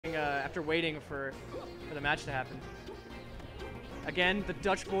after waiting for the match to happen. Again, the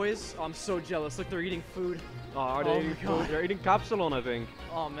Dutch boys. Oh, I'm so jealous. Look, they're eating food. Oh, are Oh they? my God. They're eating capsulon, I think.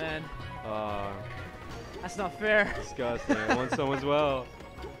 Oh man, Uh, that's not fair. disgusting. I want some as well.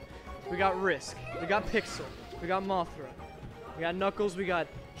 We got Risk. We got Pixel. We got Mothra. We got Knuckles. We got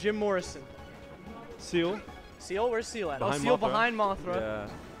Jim Morrison. Seal. Seal? Where's Seal at? Behind oh, Seal Mothra. behind Mothra. Yeah.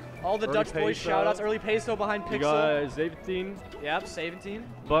 All the Early Dutch boys Peso. shout outs. Early Peso behind You Pixel. got 17. Yep, 17.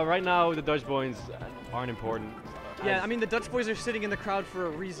 But right now, the Dutch boys aren't important. Yeah, I mean, the Dutch boys are sitting in the crowd for a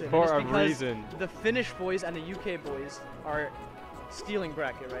reason. For and a it's because reason. The Finnish boys and the UK boys are stealing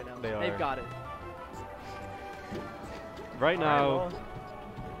bracket right now. They are. They've got it. Right now. All right, well,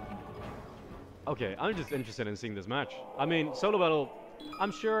 Okay, I'm just interested in seeing this match. I mean, Solobattle,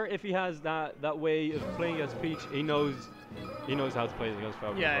 I'm sure if he has that way of playing against Peach, he knows how to play against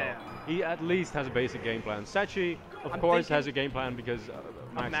Falcon. Yeah, as well. He at least has a basic game plan. Setchi, of I'm course, thinking has a game plan because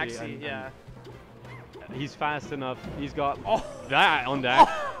Maxi, Maxi, and yeah. he's fast enough. He's got Oh. that on that.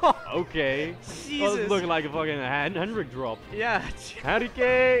 Okay. Well, Jesus. it's looking like a fucking Hendrik drop. Yeah.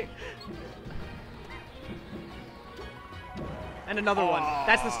 Henrik! And another one.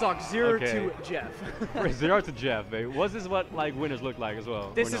 That's the stock. 0 Okay. to Jeff. 0 to Jeff, babe. Was this what like winners look like as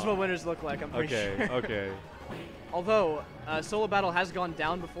well? This or is not? what winners look like, I'm pretty Okay, sure. okay. Although, Solobattle has gone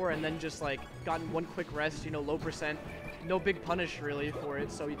down before and then just like gotten one quick rest, you know, low percent. No big punish really for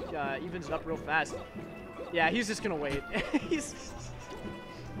it, so he evens it up real fast. Yeah, he's just gonna wait. He's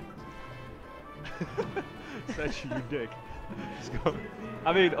Such you dick. Just go.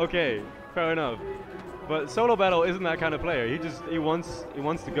 I mean, okay, fair enough. But Solobattle isn't that kind of player. He wants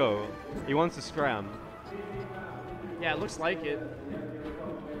to go. He wants to scram. yeah, it looks like it.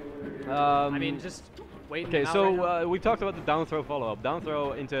 I I mean, just waiting. okay, him out so right now. we talked about the down throw follow-up. Down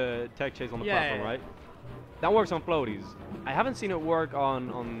throw into tech chase on the Yeah, platform, yeah, yeah. right? That works on floaties. I haven't seen it work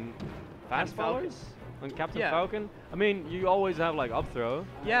on fast Falcon. followers. On Captain Yeah. Falcon. I mean, you always have like up throw.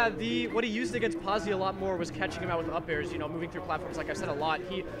 Yeah, what he used against Pazzi a lot more was catching him out with up airs, you know, moving through platforms, like I've said a lot.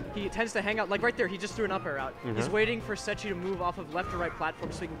 He tends to hang out, like right there, he just threw an up air out. He's waiting for Setchi to move off of left or right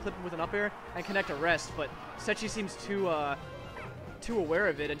platform so he can clip him with an up air and connect a rest, but Setchi seems too aware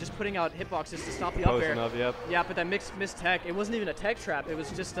of it and just putting out hitboxes to stop the up Close air. enough, yep. Yeah, but that missed tech. It wasn't even a tech trap, it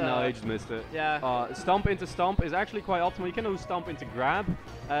was just No, he just missed it. yeah. Stomp into stomp is actually quite optimal. You can do stomp into grab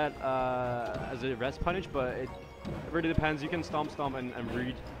at, as a rest punish, but it really depends. You can stomp and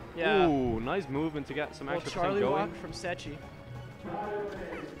read. Yeah. Ooh, nice movement to get some Well, extra Charlie going. walk from Setchi.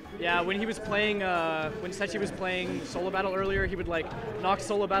 Yeah, when he was playing, when Setchi was playing Solobattle earlier, he would like knock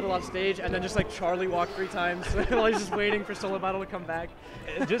Solobattle off stage and then just like Charlie walk 3 times while he's just waiting for Solobattle to come back.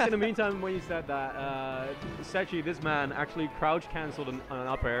 Just in the meantime, when you said that, Setchi, this man, actually crouch cancelled an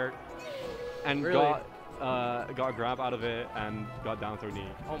up air and Really? got a grab out of it and got down through knee.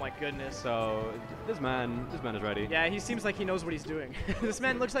 Oh my goodness. So this man is ready. Yeah, he seems like he knows what he's doing. This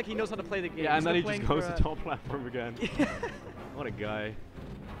man looks like he knows how to play the game. Yeah, He's and then been he just playing goes for, to top platform again. What a guy.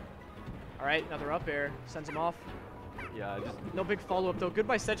 All right, another up air. Sends him off. Yeah, just No big follow-up, though. Good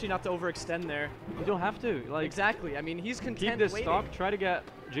by Setchi not to overextend there. you don't have to. Like, Exactly. I mean, he's keep content this waiting. stock. Try to get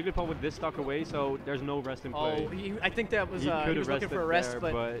Jigglypuff with this stock away, so there's no rest in play. Oh, I think that was He he could was have looking rested for a rest,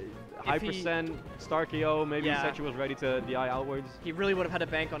 there, but high he- percent star KO. Maybe Yeah. Setchi was ready to DI outwards. he really would have had to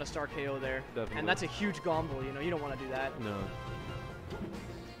bank on a star KO there. Definitely. And that's a huge gomble, you know. You don't want to do that. No.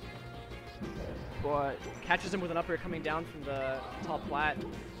 But Catches him with an up air coming down from the top plat.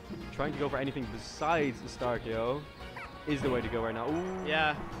 trying to go for anything besides the star KO is the way to go right now. Ooh.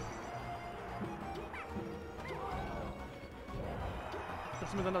 Yeah.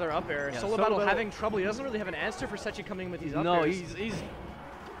 Hits him with another up air. Yeah, Solobattle Solobattle- having trouble. He doesn't really have an answer for Setchi coming in with these up No, airs. he's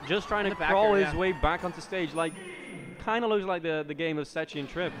just trying In to the back crawl air, his yeah. way back onto stage. Like, kind of looks like the game of Setchi and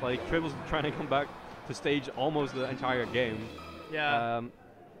Trip. Like, Trip was trying to come back to stage almost the entire game. Yeah.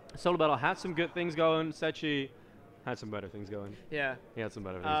 Solobattle had some good things going. Setchi had some better things going. Yeah. He had some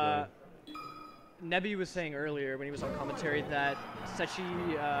better things going. Nebby was saying earlier when he was on commentary that Setchi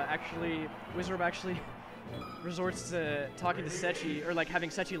Wizorb actually resorts to talking to Setchi, or like having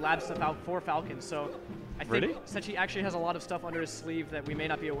Setchi lab stuff out for Falcon. So I think Really? Setchi actually has a lot of stuff under his sleeve that we may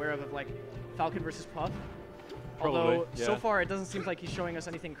not be aware of like Falcon versus Puff. Probably, Although yeah. so far it doesn't seem like he's showing us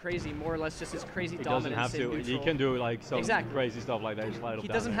anything crazy, more or less just his crazy He doesn't dominance have to. in He neutral. can do like some Exactly. crazy stuff like that. Just slide up He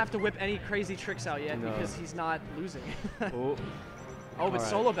down doesn't there. have to whip any crazy tricks out yet No. because he's not losing. Oh, Oh, but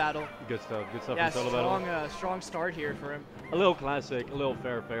Alright. Solobattle. good stuff. Good stuff Yeah, from Solobattle. strong start here for him. A little classic, a little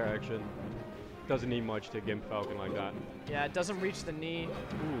fair action. Doesn't need much to gimp Falcon like that. Yeah, it doesn't reach the knee,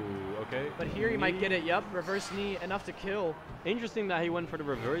 Ooh, okay. but here he might Knee. get it. Yup, reverse knee, enough to kill. Interesting that he went for the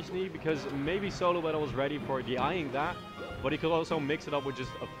reverse knee because maybe Solobattle was ready for DIing that but he could also mix it up with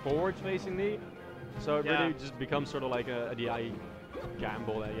just a forward-facing knee. So it really just becomes sort of like a DI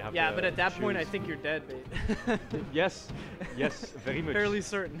gamble that you have to Yeah, but at that point, I choose. think you're dead, mate. Yes, very much. Fairly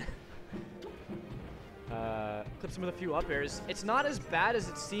certain. Clips him with a few up airs. It's not as bad as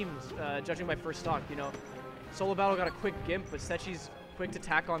it seems, judging by first stock, you know. Solobattle got a quick gimp, but Setchi's quick to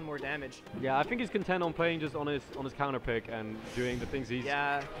tack on more damage. Yeah, I think he's content on playing just on his counter pick and doing the things he's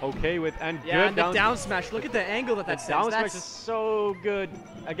okay with. And yeah, good and the down smash. Look at the angle that sends. Down smash is so good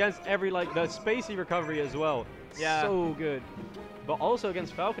against every the spacey recovery as well. Yeah, so good. But also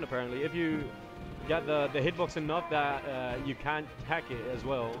against Falcon apparently, if you get the hitbox enough that you can't tack it as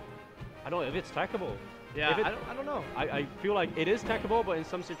well. I don't know if it's tackable. Yeah, I don't know. I feel like it is tackable, but in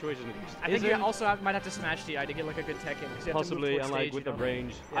some situations it just I think you also might have to smash DI to get like a good tech in. Possibly, and like stage, with the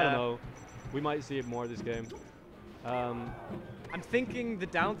range. Yeah. I don't know. We might see it more this game. I'm thinking the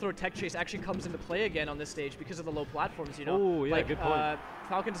down throw tech chase actually comes into play again on this stage because of the low platforms, you know? Oh, yeah, like, good point.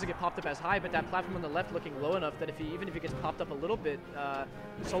 Falcon doesn't get popped up as high, but that platform on the left looking low enough that even if he gets popped up a little bit,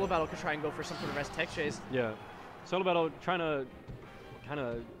 Solobattle could try and go for some sort of rest tech chase. Yeah. Solobattle trying to kind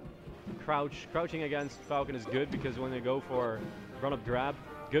of crouching against Falcon is good because when they go for run-up grab,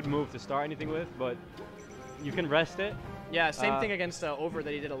 good move to start anything with, but you can rest it. Yeah, same thing against Over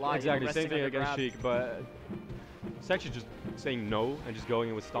that he did a lot. Exactly, you know, same thing against grab. Sheik, but it's actually just saying no and just going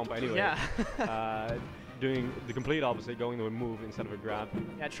in with Stomp anyway. Yeah. Doing the complete opposite, going to a move instead of a grab.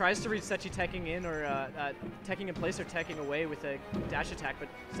 Yeah, tries to read Setchi teching in or teching in place or teching away with a dash attack, but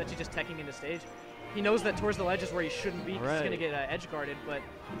Setchi just teching into stage. He knows that towards the ledge is where he shouldn't be. He's going to get edge guarded, but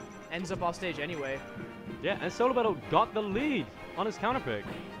ends up off stage anyway. Yeah, and Solobattle got the lead on his counter pick.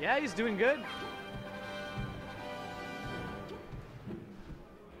 Yeah, he's doing good.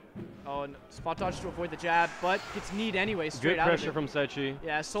 Oh, and spot dodge to avoid the jab, but gets kneed anyway, straight out of it. Good pressure from Setchi.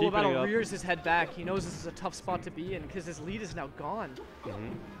 Yeah, Solobattle rears his head back. He knows this is a tough spot to be in because his lead is now gone.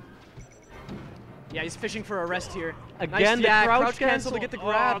 Yeah, he's fishing for a rest here. Again, nice, the crouch cancel to get the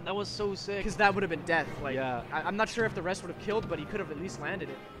grab. Oh, that was so sick. Because that would have been death. Like, yeah. I'm not sure if the rest would have killed, but he could have at least landed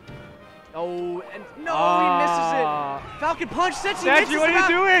it. Oh, and no, he misses it. Falcon punch, Setchi misses. What are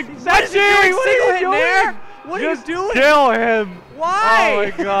you doing? Setchi, what are you doing? There? What are you doing? Kill him. Why?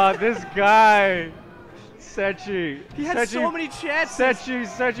 Oh my god, this guy. Setchi. He had so many chances. Setchi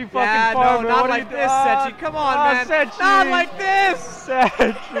fucking yeah, farmer. No, not like this, Setchi. Come on, man. Setchi. Not like this.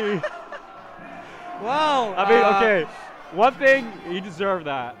 Setchi. Well, I mean, okay. One thing, he deserved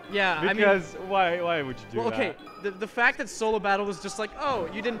that. Yeah, because why would you do that? Well, okay, the fact that Solobattle was just like, oh,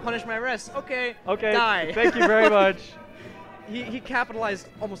 you didn't punish my rest. Okay, die. Thank you very much. He capitalized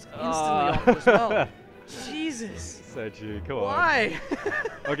almost instantly off it as well. Jesus. Setchi, come on. Why?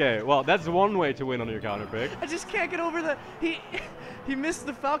 Okay, well, that's one way to win on your counter pick. I just can't get over the... He missed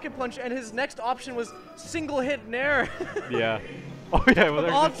the Falcon punch, and his next option was single hit Nair. Yeah. Oh yeah, well,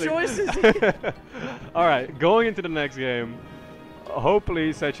 all choices. All right, going into the next game,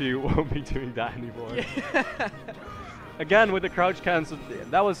 hopefully Setchi won't be doing that anymore. Yeah. Again with the crouch cancel,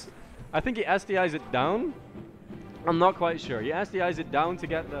 that was, I think he SDIs it down. I'm not quite sure. He SDIs it down to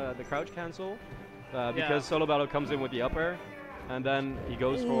get the crouch cancel because Solobattle comes in with the up air, and then he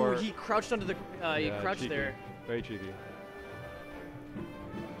goes for. He crouched under the. He crouched cheeky. there. Very cheeky.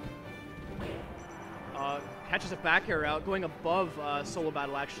 Catches a back air out, going above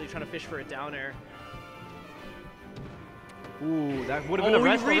Solobattle, actually trying to fish for a down air. Ooh, that would have been a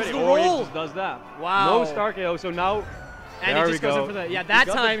rest he reads already. the roll. He just does that. Wow. No star KO, so now. And there he just goes in for the. Yeah, that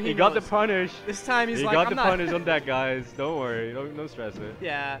time he got the punish. This time he's like, he got the punish on that, guys. Don't worry, don't stress it.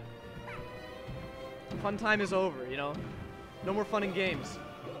 Yeah. Fun time is over, you know. No more fun in games.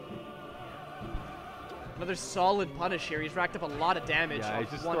 Another solid punish here. He's racked up a lot of damage. Yeah, he's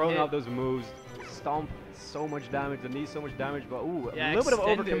just one throwing hit. out those moves. Stomp, so much damage. The knee, so much damage. But ooh, yeah, a little bit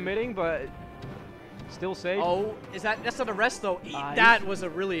of extended. overcommitting, but still safe. Oh, that's not a rest though. That was a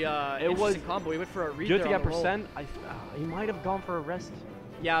really interesting combo. He went for a read good there to on get the roll. percent. He might have gone for a rest.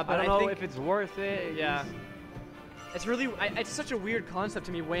 Yeah, but I don't know think if it's worth it. Yeah. It's really, it's such a weird concept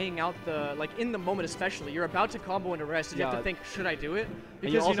to me, weighing out the, like, in the moment especially. You're about to combo into rest, and you have to think, should I do it?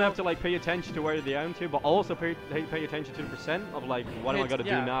 Because you also have to, like, pay attention to where they are to, but also pay attention to the percent of, like, what am I going to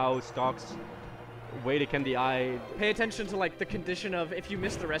do now, stocks, way to can the eye. Pay attention to, like, the condition of if you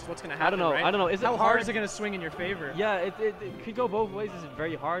miss the rest, what's going to happen, right? I don't know. Is it How hard is it going to swing in your favor? Yeah, it could go both ways. Is it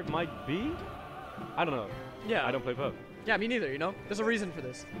very hard? Might be. I don't know. Yeah. I don't play pub. Yeah, me neither, you know? There's a reason for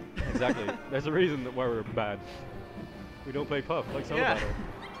this. Exactly. There's a reason why we're bad. We don't play Puff, like Solobattle.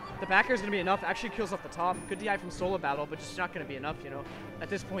 The back air is going to be enough. Actually kills off the top. Good DI from Solobattle, but just not going to be enough, you know. At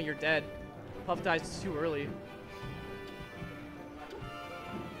this point, you're dead. Puff dies too early.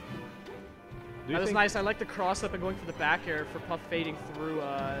 That was nice. I like the cross up and going for the back air for Puff fading through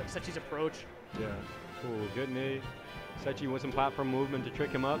Setchi's approach. Yeah. Cool. Good knee. Setchi with some platform movement to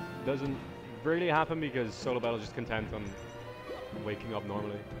trick him up. Doesn't really happen because Solobattle is just content on waking up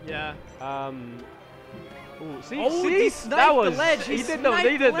normally. Yeah. Ooh, see, he sniped that was the ledge. He did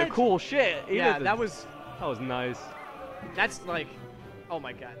the cool shit. That was nice. That's like, oh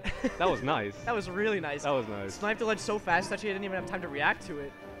my god. That was nice. That was really nice. That was nice. Sniped the ledge so fast that she didn't even have time to react to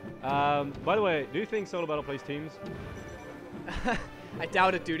it. By the way, do you think Solobattle plays teams? I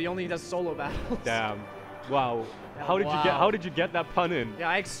doubt it, dude. He only does solo battles. Damn. Wow. Yeah, How did you get that pun in? Yeah,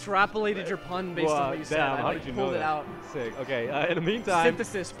 I extrapolated your pun based on what you said. How did you know pulled it out. Sick. Okay. In the meantime.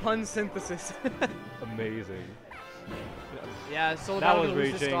 Synthesis. Pun synthesis. Amazing. Yeah, Solobattle that was gonna lose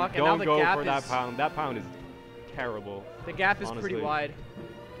the reaching. stock, and Don't now the go gap for is, that pound. That pound is terrible. The gap is honestly. pretty wide.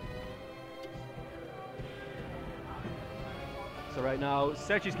 So right now,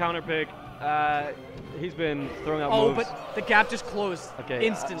 Setchi's counter pick. He's been throwing out moves. But the gap just closed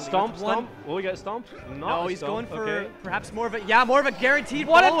instantly. Stomp. Will we get stomp? No, he's going for perhaps more of a guaranteed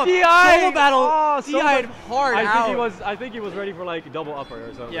what follow-up. a DI! Solobattle DI'd hard out. I think he was ready for like double upper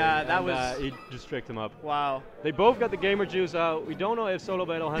or something. Yeah, that was. He just tricked him up. Wow. They both got the gamer juice out. We don't know if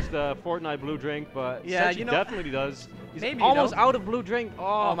Solobattle has the Fortnite blue drink, but yeah, Setchi definitely does. He's maybe almost out of blue drink.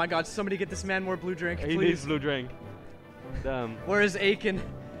 Oh my God! Somebody get this man more blue drink, please. He needs blue drink. Damn. Where is Aiken?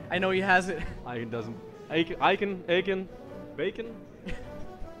 I know he has it. Aiken doesn't. Aiken, bacon. Wake and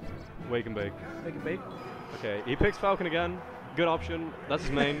bake. Wake and bake. Okay, he picks Falcon again. Good option. That's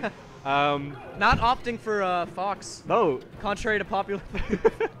his main. Not opting for Fox. No. Contrary to popular.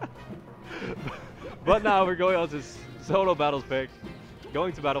 But now we're going on to Solobattle's pick.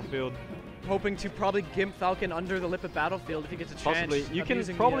 Going to Battlefield. Hoping to probably gimp Falcon under the lip of Battlefield if he gets a chance. Possibly. You can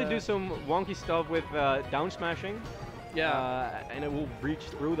probably do some wonky stuff with down smashing. Yeah. And it will reach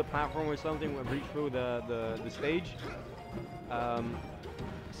through the platform or something, will reach through the stage.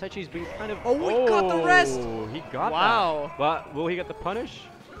 Setchi's been kind of... Oh, he got the rest! He got that. But will he get the punish?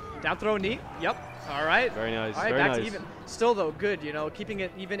 Down throw knee. Yep. All right. Very nice. All right, back to even. Still, though, good, you know, keeping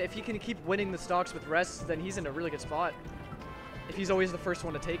it even. If he can keep winning the stocks with rests, then he's in a really good spot. If he's always the first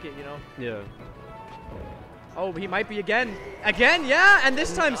one to take it, you know. Yeah. Oh, he might be again. Again, yeah! And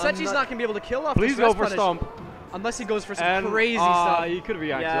this time, Setchi's not going to be able to kill off Please this go for punish. stomp. Unless he goes for some crazy stuff. He could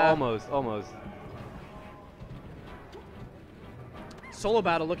react. Yeah. Almost.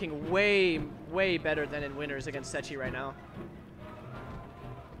 Solobattle looking way, way better than in winners against Setchi right now.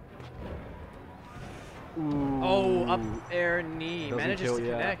 Ooh. Oh, up air knee. Manages to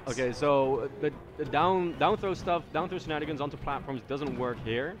connect. Okay, so the down throw stuff, down throw shenanigans onto platforms doesn't work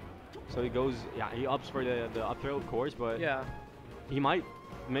here. So he goes, he ups for the up throw, of course, but he might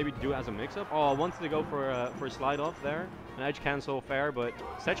maybe do it as a mix-up. Oh, wants to go for a slide off there. An edge cancel, fair, but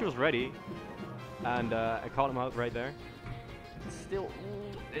Setchi was ready, and I caught him out right there. Still,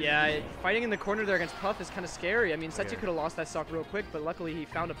 fighting in the corner there against Puff is kind of scary. I mean, Setchi could have lost that stock real quick, but luckily he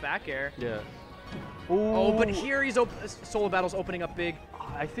found a back air. Yeah. Ooh. Oh, but here he's Solobattle's opening up big.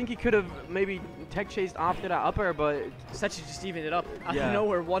 I think he could have maybe tech chased after that up air, but Setchi just evened it up out of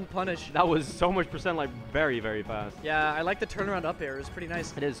nowhere. One punish. That was so much percent, like very, very fast. Yeah, I like the turnaround up air. It was pretty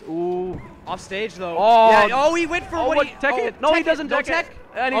nice. It is. Ooh. Off stage though. Oh. He went for what he tech it. No, he doesn't tech it.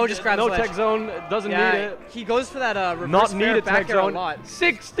 Just grabs no ledge. tech zone. Doesn't need it. He goes for that reverse not needed back tech air zone. a lot.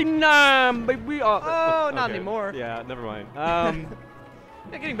 69, baby. Not anymore. Yeah, never mind.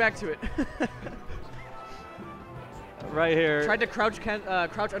 Getting back to it. Right here. Tried to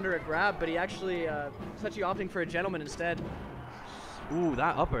crouch under a grab, but he actually Setchi opting for a gentleman instead. Ooh,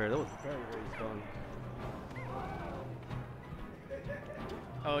 that up air, that was very, very strong.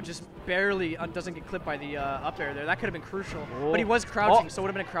 Oh, just barely doesn't get clipped by the up air there. That could have been crucial. But he was crouching, so it would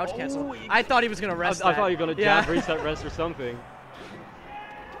have been a crouch cancel. I thought he was going to rest I thought you were going to jab reset rest or something.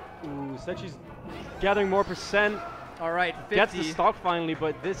 Ooh, Setchi's gathering more percent. All right, 50. Gets the stock finally,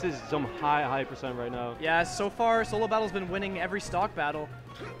 but this is some high percent right now. Yeah, so far Solobattle's been winning every stock battle.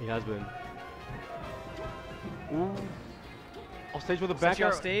 He has been. Ooh. Off stage with a back air.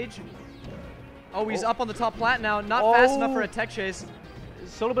 Off stage. Oh, he's up on the top plat now. Not fast enough for a tech chase.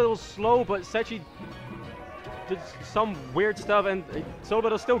 Solobattle was slow, but Setchi did some weird stuff, and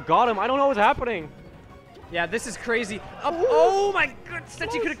Solobattle still got him. I don't know what's happening. Yeah, this is crazy. Oh my god,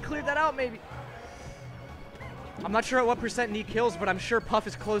 Setchi could have cleared that out maybe. I'm not sure at what percent knee kills, but I'm sure Puff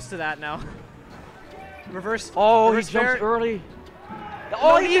is close to that now. Reverse. Oh, reverse he jumps early.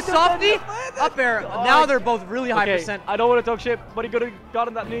 Oh, he soft knee. Up air. Now they're both really high percent. I don't want to talk shit, but he could have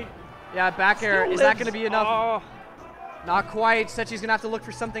gotten that knee. Yeah, back air. Is that going to be enough? Not quite. Setchi's going to have to look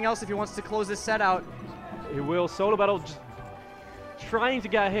for something else if he wants to close this set out. He will. Solobattle trying to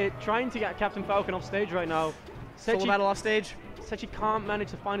get hit, trying to get Captain Falcon off stage right now. Solobattle off stage. Setchi can't manage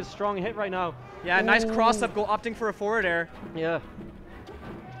to find a strong hit right now. Yeah, nice cross-up goal, opting for a forward air. Yeah.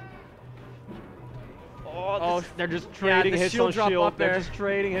 Oh, they're just trading hits on shield. They're just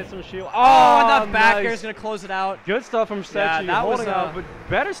trading hits on shield. Oh, and the back air is going to close it out. Good stuff from Setchi, that holding was, out, but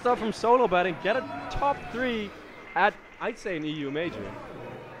better stuff from Solobattle. Get a top 3 at, I'd say, an EU major.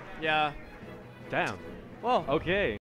 Yeah. Damn. Well. Okay.